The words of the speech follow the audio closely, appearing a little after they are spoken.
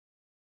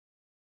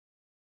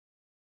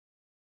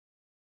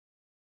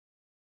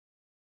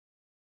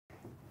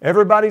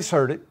Everybody's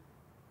heard it.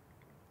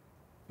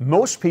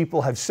 Most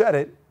people have said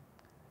it,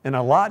 and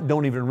a lot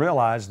don't even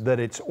realize that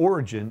its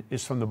origin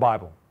is from the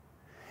Bible.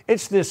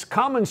 It's this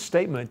common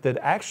statement that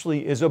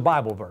actually is a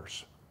Bible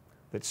verse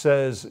that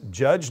says,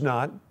 "Judge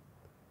not,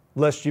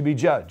 lest you be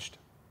judged."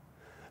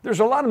 There's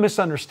a lot of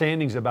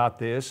misunderstandings about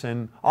this,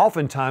 and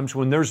oftentimes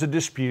when there's a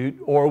dispute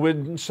or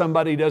when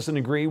somebody doesn't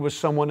agree with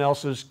someone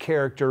else's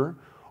character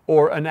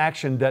or an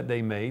action that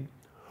they made,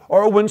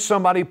 or when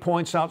somebody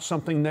points out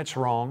something that's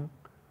wrong,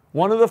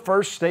 one of the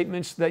first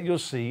statements that you'll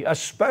see,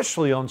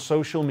 especially on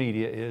social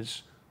media,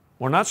 is,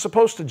 "We're not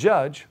supposed to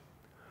judge."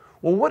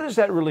 Well, what does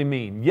that really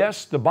mean?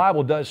 Yes, the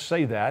Bible does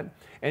say that,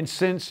 and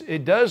since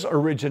it does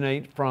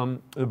originate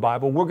from the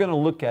Bible, we're going to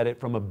look at it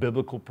from a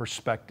biblical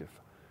perspective.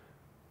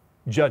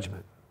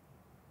 Judgment.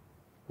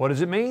 What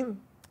does it mean?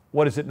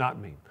 What does it not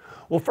mean?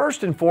 Well,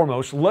 first and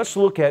foremost, let's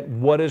look at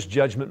what does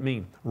judgment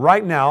mean.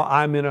 Right now,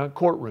 I'm in a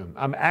courtroom.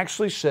 I'm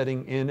actually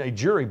sitting in a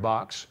jury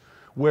box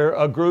where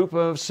a group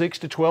of 6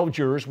 to 12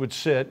 jurors would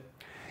sit,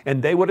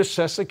 and they would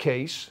assess a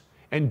case,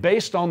 and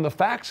based on the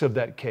facts of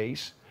that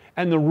case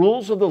and the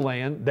rules of the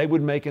land, they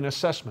would make an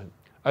assessment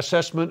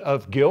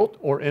of guilt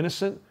or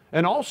innocent,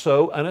 and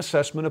also an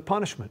assessment of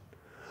punishment.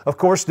 Of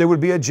course, there would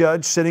be a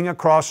judge sitting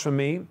across from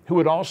me who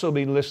would also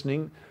be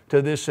listening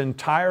to this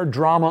entire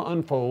drama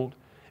unfold,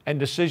 and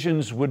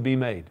decisions would be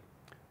made.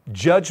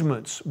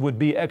 Judgments would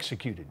be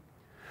executed.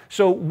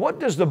 So what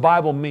does the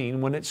Bible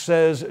mean when it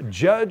says,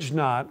 "Judge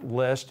not,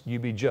 lest you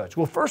be judged"?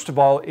 Well, first of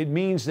all, it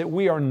means that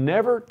we are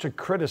never to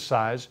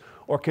criticize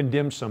or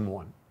condemn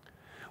someone.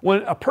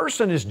 When a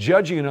person is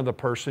judging another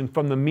person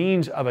from the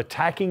means of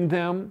attacking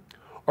them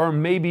or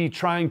maybe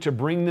trying to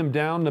bring them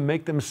down to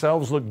make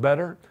themselves look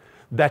better,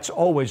 that's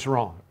always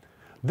wrong.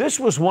 This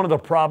was one of the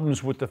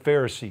problems with the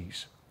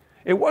Pharisees.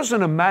 It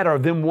wasn't a matter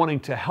of them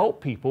wanting to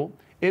help people.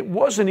 It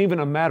wasn't even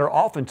a matter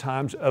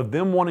oftentimes of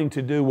them wanting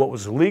to do what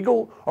was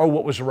legal or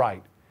what was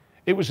right.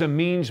 It was a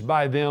means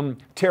by them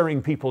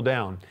tearing people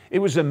down. It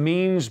was a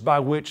means by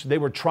which they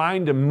were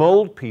trying to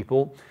mold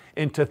people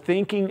into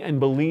thinking and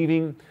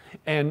believing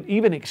and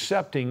even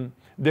accepting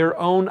their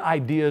own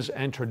ideas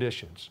and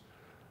traditions.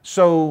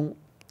 So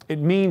it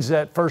means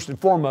that first and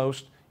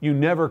foremost, you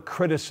never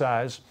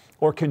criticize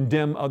or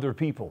condemn other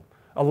people.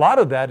 A lot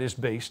of that is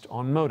based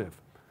on motive.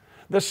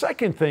 The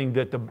second thing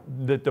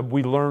that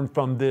we learn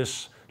from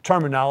this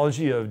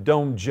terminology of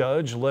 "don't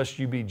judge lest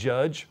you be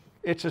judged,"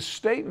 it's a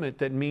statement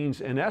that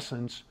means, in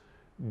essence,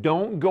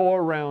 don't go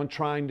around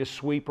trying to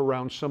sweep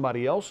around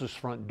somebody else's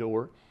front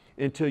door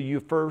until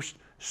you first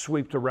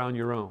swept around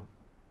your own.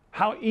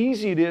 How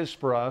easy it is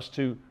for us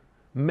to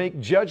make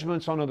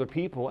judgments on other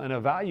people and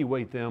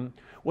evaluate them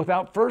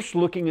without first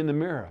looking in the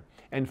mirror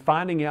and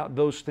finding out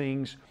those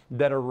things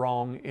that are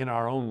wrong in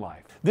our own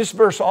life. This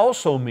verse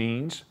also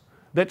means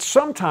that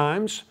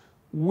sometimes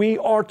we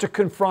are to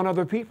confront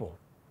other people.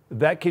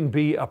 That can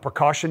be a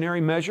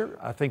precautionary measure.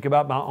 I think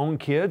about my own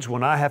kids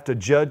when I have to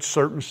judge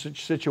certain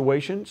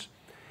situations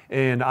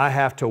and I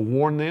have to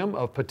warn them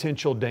of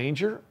potential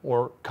danger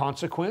or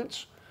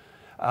consequence.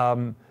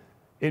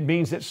 It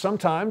means that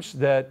sometimes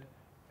that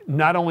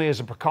not only as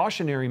a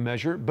precautionary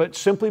measure, but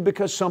simply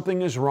because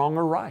something is wrong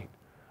or right.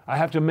 I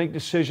have to make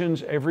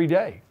decisions every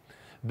day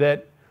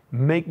that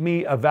make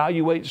me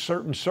evaluate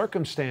certain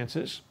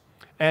circumstances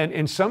and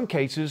in some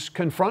cases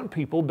confront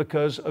people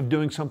because of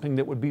doing something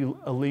that would be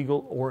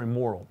illegal or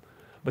immoral.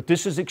 But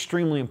this is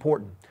extremely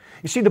important.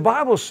 You see, the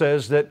Bible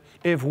says that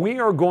if we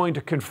are going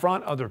to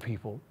confront other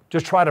people, to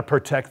try to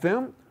protect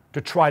them,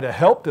 to try to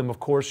help them, of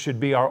course, should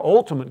be our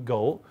ultimate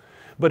goal.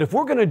 But if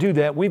we're going to do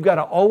that, we've got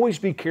to always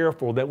be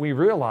careful that we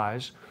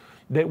realize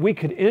that we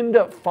could end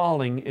up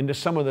falling into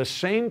some of the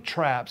same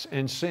traps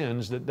and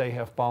sins that they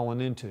have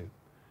fallen into.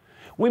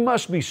 We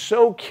must be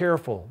so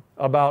careful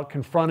about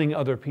confronting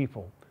other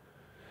people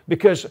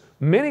because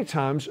many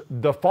times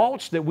the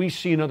faults that we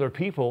see in other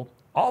people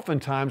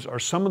oftentimes are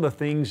some of the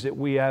things that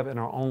we have in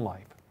our own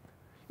life.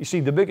 You see,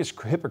 the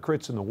biggest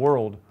hypocrites in the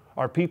world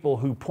are people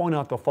who point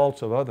out the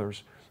faults of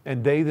others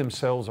and they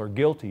themselves are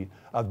guilty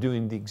of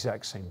doing the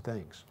exact same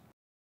things.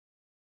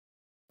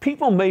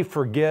 People may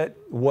forget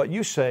what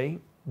you say,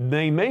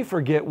 they may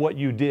forget what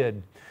you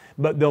did,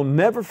 but they'll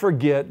never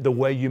forget the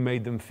way you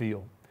made them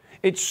feel.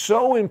 It's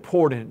so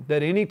important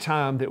that any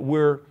time that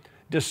we're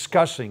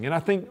discussing, and I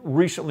think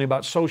recently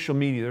about social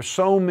media, there's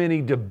so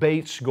many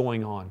debates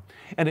going on,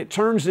 and it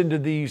turns into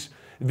these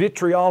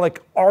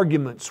vitriolic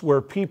arguments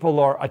where people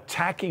are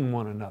attacking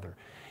one another.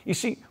 You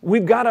see,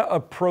 we've got to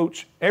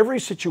approach every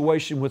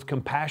situation with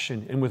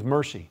compassion and with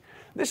mercy.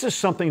 This is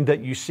something that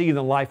you see in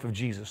the life of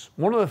Jesus.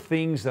 One of the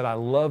things that I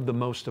love the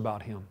most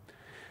about Him.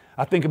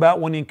 I think about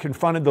when He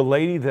confronted the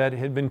lady that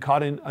had been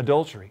caught in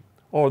adultery,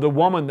 or the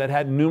woman that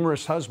had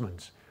numerous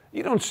husbands.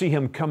 You don't see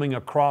Him coming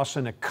across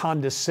in a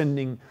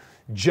condescending,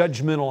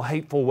 judgmental,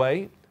 hateful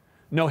way.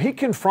 No, He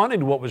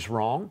confronted what was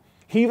wrong.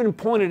 He even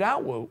pointed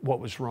out what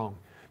was wrong.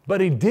 But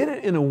He did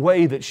it in a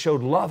way that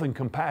showed love and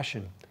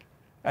compassion.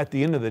 At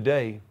the end of the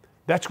day,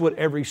 that's what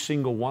every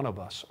single one of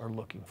us are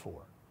looking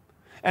for.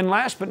 And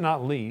last but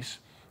not least,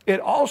 It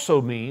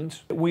also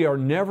means that we are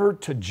never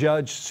to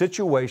judge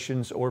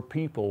situations or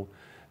people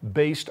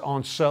based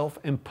on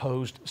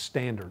self-imposed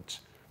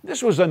standards.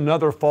 This was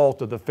another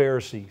fault of the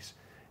Pharisees.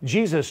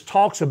 Jesus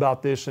talks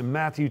about this in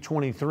Matthew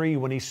 23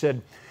 when he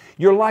said,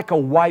 "You're like a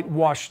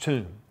whitewashed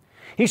tomb."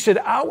 He said,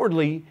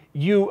 "Outwardly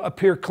you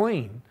appear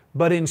clean,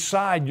 but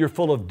inside you're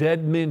full of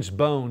dead men's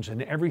bones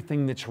and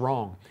everything that's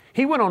wrong."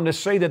 He went on to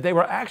say that they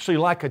were actually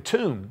like a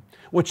tomb,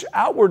 which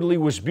outwardly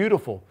was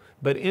beautiful,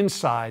 but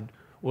inside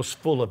was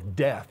full of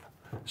death.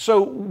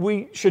 So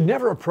we should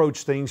never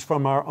approach things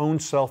from our own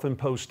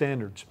self-imposed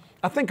standards.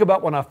 I think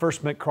about when I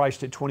first met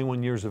Christ at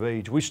 21 years of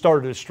age. We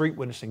started a street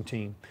witnessing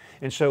team.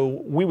 And so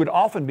we would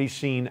often be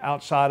seen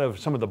outside of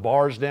some of the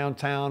bars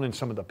downtown and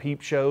some of the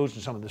peep shows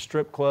and some of the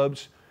strip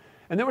clubs.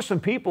 And there were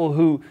some people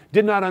who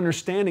did not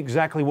understand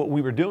exactly what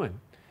we were doing.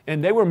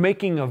 And they were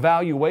making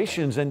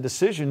evaluations and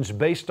decisions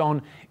based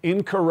on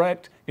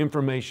incorrect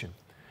information.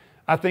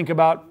 I think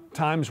about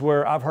times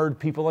where I've heard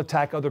people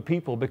attack other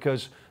people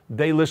because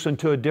they listened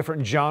to a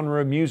different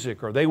genre of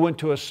music or they went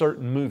to a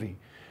certain movie.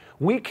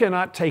 We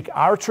cannot take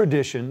our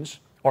traditions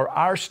or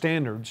our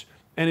standards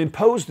and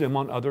impose them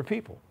on other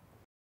people.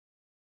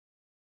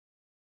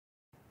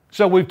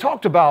 So we've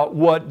talked about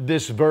what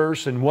this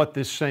verse and what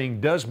this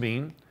saying does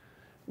mean.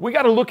 We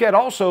got to look at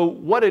also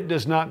what it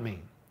does not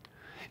mean.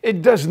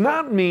 It does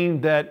not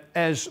mean that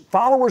as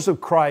followers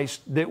of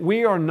Christ that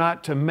we are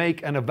not to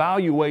make an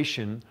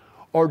evaluation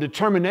or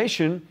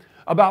determination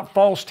about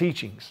false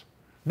teachings.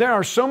 There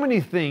are so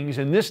many things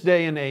in this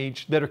day and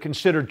age that are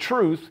considered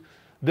truth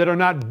that are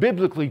not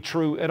biblically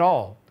true at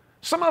all.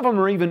 Some of them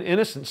are even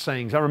innocent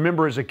sayings. I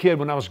remember as a kid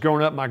when I was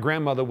growing up, my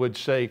grandmother would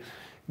say,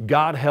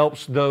 "God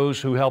helps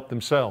those who help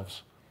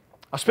themselves."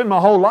 I spent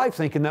my whole life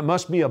thinking that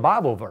must be a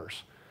Bible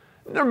verse.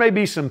 There may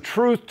be some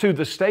truth to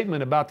the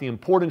statement about the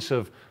importance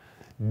of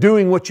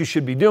doing what you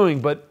should be doing,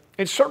 but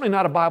it's certainly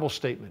not a Bible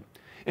statement.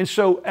 And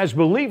so as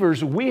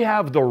believers, we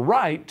have the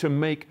right to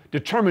make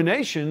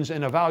determinations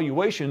and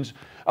evaluations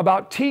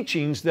about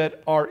teachings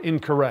that are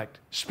incorrect,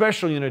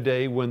 especially in a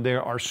day when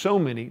there are so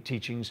many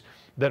teachings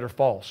that are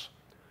false.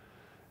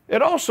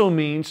 It also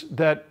means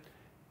that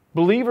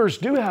believers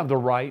do have the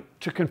right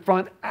to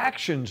confront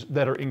actions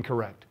that are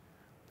incorrect.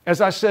 As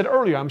I said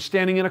earlier, I'm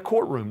standing in a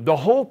courtroom. The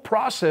whole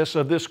process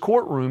of this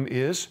courtroom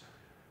is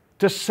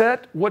to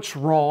set what's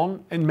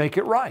wrong and make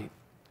it right,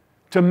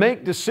 to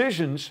make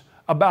decisions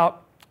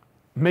about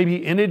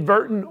maybe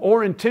inadvertent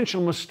or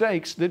intentional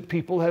mistakes that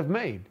people have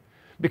made.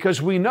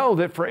 Because we know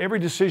that for every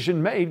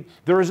decision made,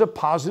 there is a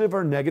positive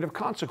or negative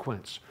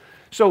consequence.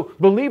 So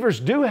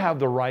believers do have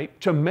the right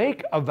to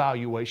make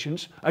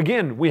evaluations.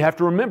 Again, we have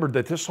to remember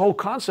that this whole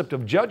concept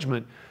of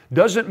judgment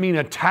doesn't mean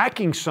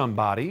attacking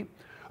somebody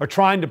or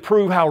trying to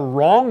prove how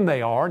wrong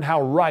they are and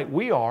how right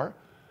we are.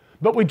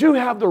 But we do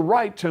have the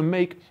right to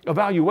make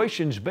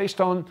evaluations based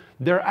on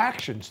their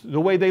actions,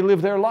 the way they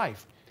live their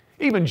life.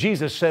 Even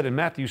Jesus said in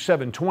Matthew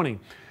 7:20,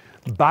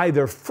 "By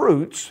their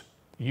fruits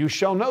you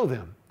shall know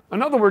them."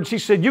 In other words, he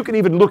said you can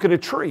even look at a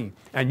tree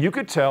and you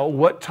could tell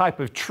what type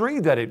of tree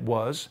that it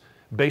was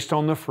based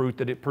on the fruit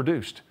that it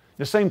produced.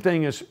 The same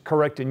thing is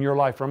correct in your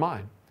life or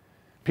mine.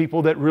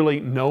 People that really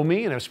know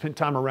me and have spent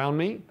time around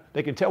me,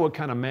 they can tell what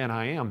kind of man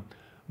I am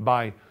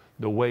by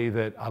the way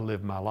that I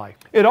live my life.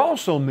 It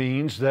also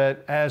means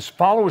that as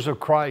followers of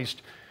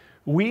Christ,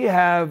 we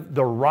have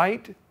the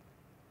right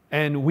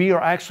and we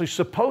are actually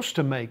supposed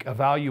to make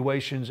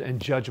evaluations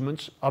and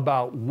judgments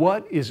about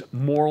what is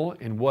moral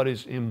and what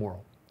is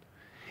immoral.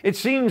 It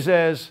seems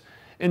as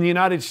in the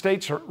United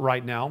States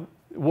right now,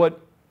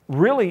 what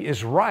really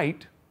is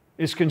right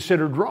is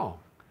considered wrong.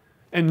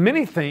 And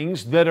many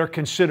things that are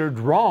considered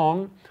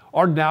wrong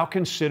are now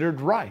considered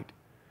right.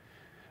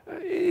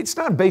 It's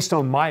not based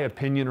on my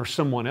opinion or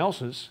someone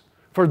else's.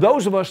 For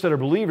those of us that are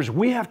believers,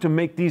 we have to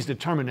make these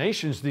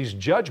determinations, these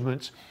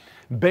judgments,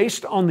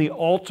 based on the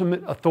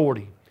ultimate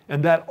authority.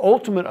 And that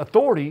ultimate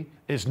authority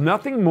is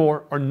nothing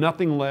more or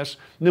nothing less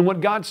than what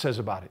God says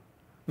about it.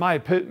 My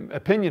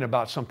opinion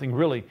about something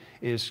really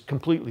is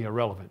completely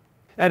irrelevant.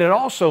 And it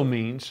also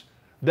means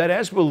that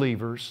as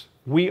believers,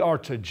 we are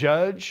to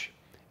judge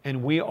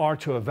and we are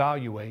to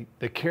evaluate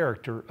the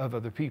character of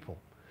other people.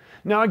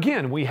 Now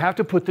again, we have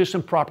to put this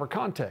in proper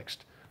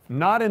context,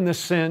 not in the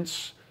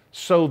sense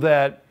so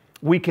that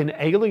we can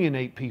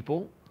alienate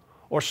people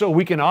or so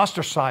we can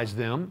ostracize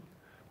them,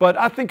 but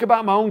I think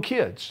about my own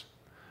kids.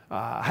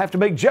 I have to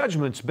make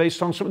judgments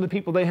based on some of the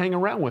people they hang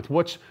around with,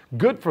 what's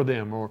good for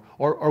them or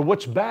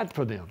what's bad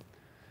for them.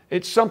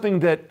 It's something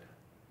that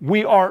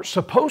we are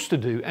supposed to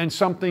do and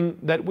something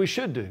that we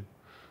should do.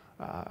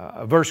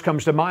 A verse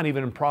comes to mind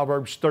even in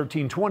Proverbs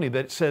 13:20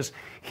 that says,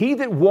 "He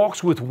that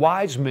walks with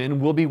wise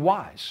men will be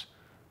wise,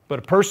 but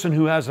a person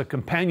who has a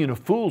companion of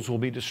fools will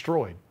be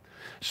destroyed."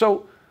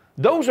 So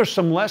those are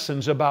some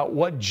lessons about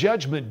what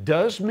judgment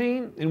does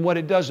mean and what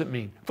it doesn't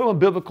mean from a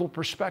biblical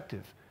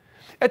perspective.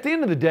 At the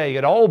end of the day,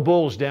 it all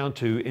boils down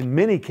to, in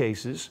many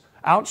cases,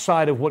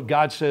 outside of what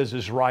God says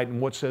is right and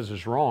what says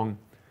is wrong,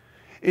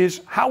 is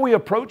how we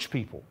approach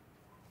people.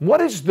 What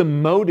is the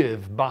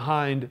motive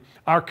behind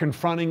our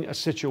confronting a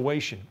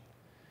situation?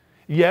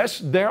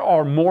 Yes, there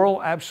are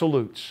moral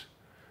absolutes.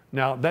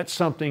 Now, that's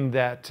something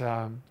that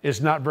is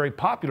not very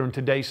popular in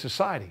today's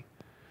society.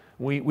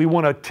 We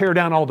want to tear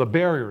down all the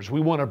barriers.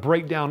 We want to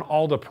break down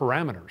all the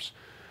parameters.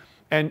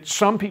 And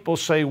some people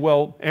say,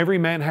 well, every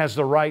man has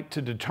the right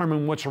to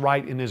determine what's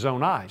right in his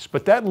own eyes.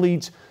 But that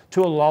leads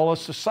to a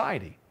lawless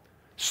society.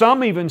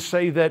 Some even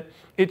say that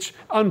it's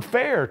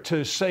unfair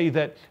to say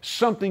that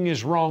something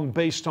is wrong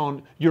based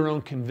on your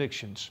own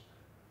convictions.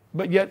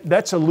 But yet,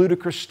 that's a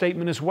ludicrous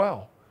statement as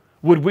well.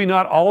 Would we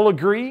not all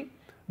agree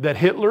that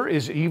Hitler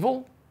is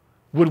evil?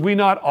 Would we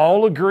not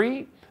all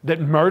agree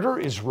that murder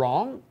is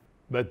wrong?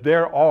 But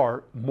there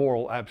are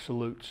moral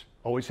absolutes.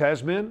 Always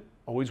has been,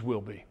 always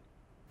will be.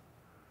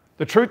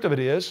 The truth of it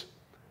is,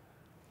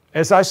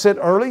 as I said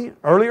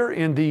earlier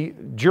in the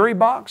jury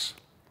box,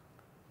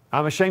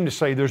 I'm ashamed to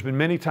say there's been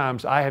many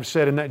times I have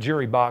sat in that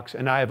jury box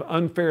and I have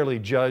unfairly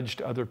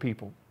judged other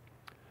people.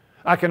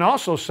 I can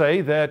also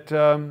say that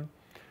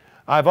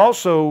I've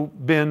also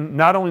been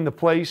not only in the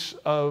place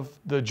of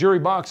the jury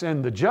box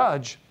and the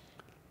judge,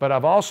 but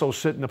I've also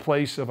sit in the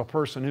place of a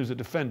person who's a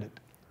defendant,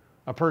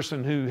 a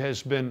person who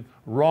has been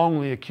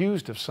wrongly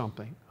accused of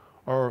something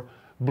or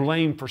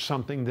blamed for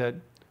something that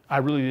I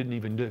really didn't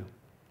even do.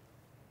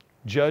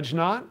 Judge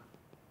not,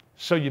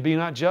 so you be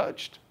not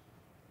judged.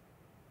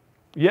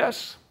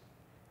 Yes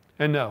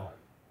and no.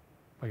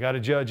 I got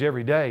to judge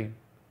every day,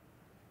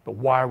 but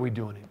why are we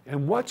doing it?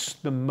 And what's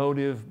the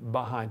motive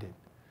behind it?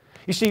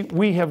 You see,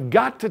 we have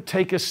got to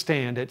take a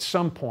stand at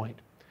some point.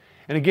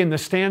 And again, the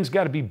stand's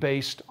got to be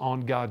based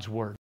on God's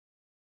Word.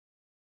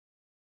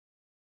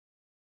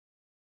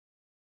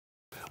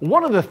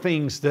 One of the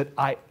things that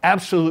I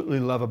absolutely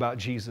love about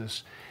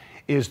Jesus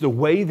is the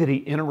way that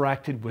He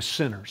interacted with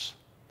sinners.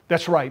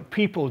 That's right,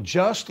 people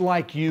just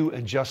like you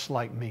and just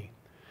like me.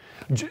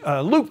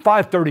 Luke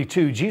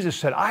 5:32, Jesus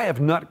said, I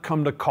have not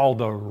come to call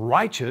the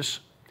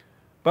righteous,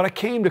 but I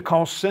came to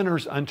call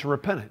sinners unto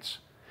repentance.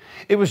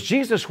 It was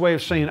Jesus' way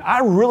of saying, I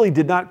really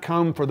did not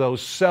come for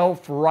those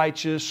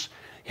self-righteous,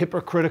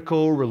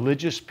 hypocritical,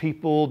 religious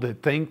people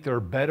that think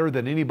they're better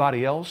than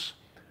anybody else.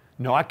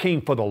 No, I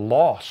came for the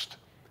lost.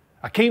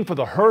 I came for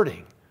the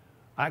hurting.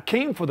 I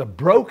came for the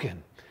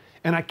broken.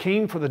 And I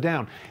came for the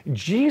down.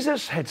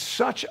 Jesus had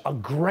such a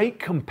great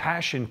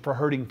compassion for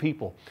hurting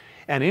people.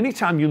 And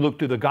anytime you look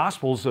through the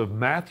Gospels of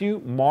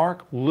Matthew,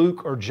 Mark,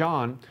 Luke, or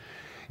John,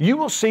 you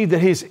will see that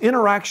His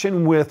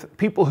interaction with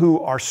people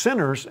who are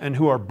sinners and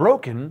who are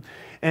broken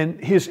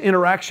and His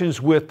interactions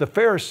with the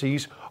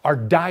Pharisees are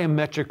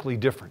diametrically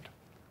different.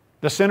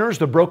 The sinners,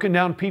 the broken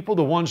down people,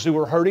 the ones who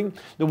were hurting,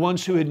 the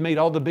ones who had made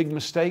all the big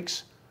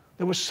mistakes,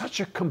 there was such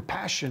a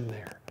compassion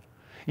there.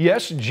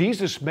 Yes,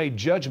 Jesus made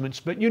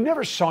judgments, but you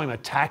never saw Him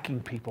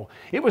attacking people.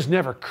 It was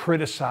never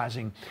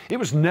criticizing. It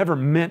was never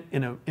meant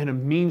in a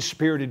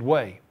mean-spirited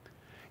way.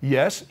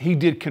 Yes, He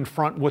did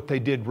confront what they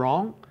did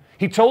wrong.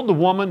 He told the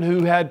woman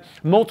who had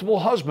multiple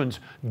husbands,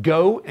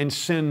 go and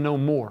sin no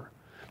more.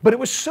 But it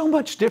was so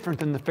much different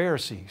than the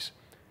Pharisees.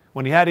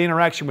 When He had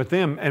interaction with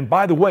them, and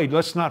by the way,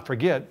 let's not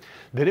forget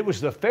that it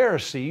was the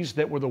Pharisees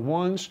that were the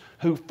ones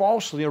who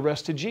falsely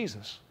arrested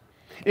Jesus.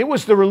 It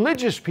was the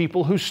religious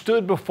people who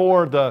stood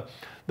before the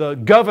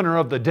governor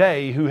of the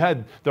day who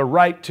had the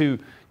right to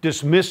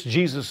dismiss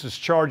Jesus'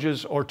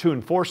 charges or to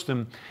enforce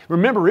them.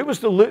 Remember, it was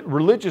the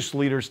religious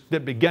leaders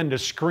that began to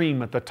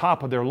scream at the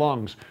top of their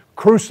lungs,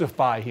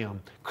 crucify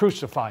Him,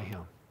 crucify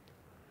Him.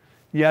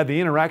 Yeah, the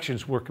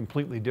interactions were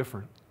completely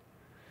different.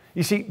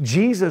 You see,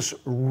 Jesus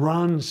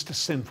runs to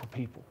sinful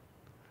people.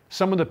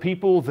 Some of the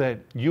people that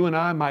you and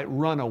I might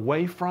run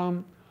away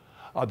from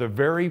are the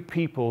very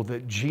people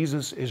that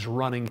Jesus is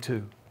running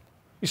to.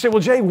 You say,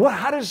 well, Jay,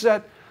 how does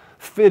that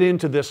fit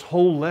into this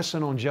whole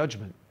lesson on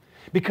judgment?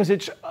 Because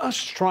it's us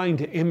trying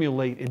to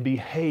emulate and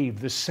behave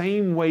the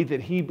same way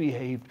that He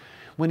behaved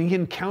when He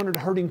encountered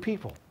hurting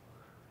people.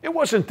 It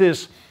wasn't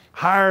this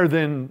higher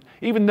than,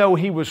 even though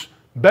He was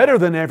better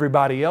than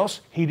everybody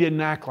else, He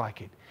didn't act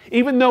like it.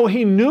 Even though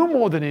He knew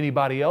more than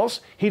anybody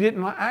else, He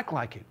didn't act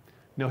like it.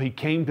 No, He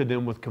came to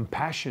them with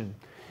compassion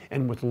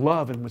and with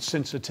love and with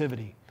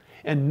sensitivity.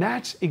 And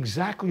that's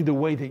exactly the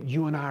way that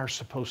you and I are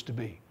supposed to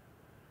be.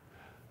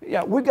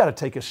 Yeah, we've got to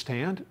take a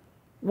stand.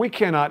 We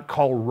cannot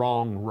call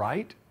wrong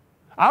right.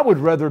 I would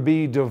rather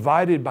be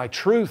divided by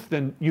truth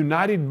than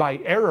united by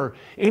error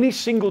any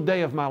single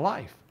day of my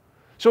life.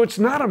 So it's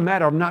not a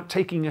matter of not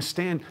taking a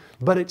stand,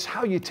 but it's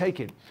how you take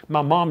it.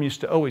 My mom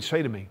used to always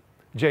say to me,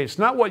 Jay, it's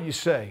not what you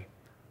say,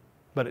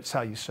 but it's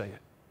how you say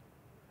it.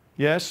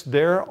 Yes,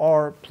 there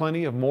are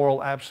plenty of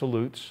moral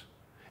absolutes,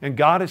 and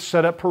God has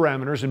set up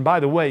parameters. And by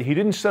the way, He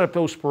didn't set up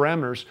those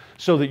parameters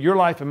so that your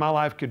life and my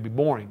life could be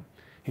boring.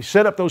 He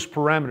set up those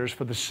parameters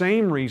for the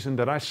same reason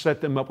that I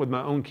set them up with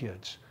my own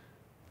kids,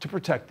 to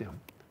protect them.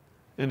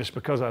 And it's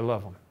because I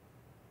love them.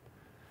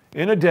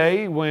 In a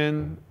day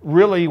when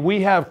really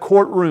we have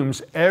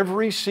courtrooms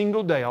every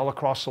single day all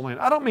across the land.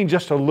 I don't mean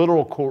just a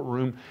literal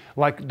courtroom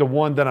like the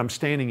one that I'm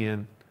standing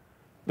in.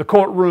 The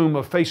courtroom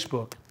of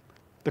Facebook,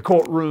 the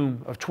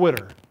courtroom of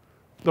Twitter,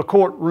 the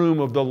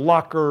courtroom of the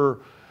locker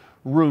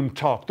room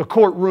talk, the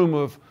courtroom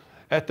of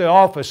at the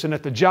office and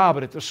at the job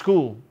and at the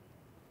school.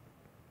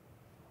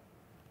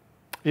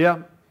 Yeah,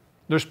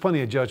 there's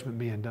plenty of judgment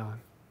being done.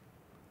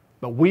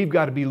 But we've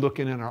got to be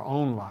looking in our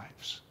own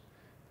lives.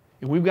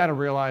 And we've got to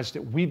realize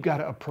that we've got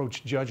to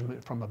approach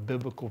judgment from a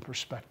biblical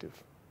perspective.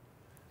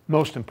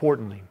 Most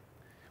importantly,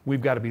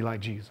 we've got to be like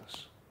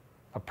Jesus.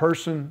 A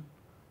person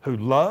who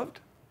loved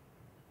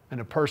and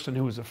a person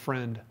who was a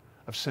friend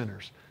of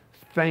sinners.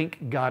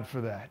 Thank God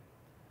for that.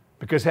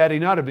 Because had He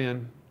not have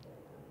been,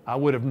 I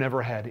would have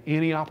never had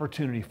any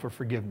opportunity for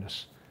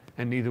forgiveness,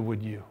 and neither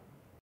would you.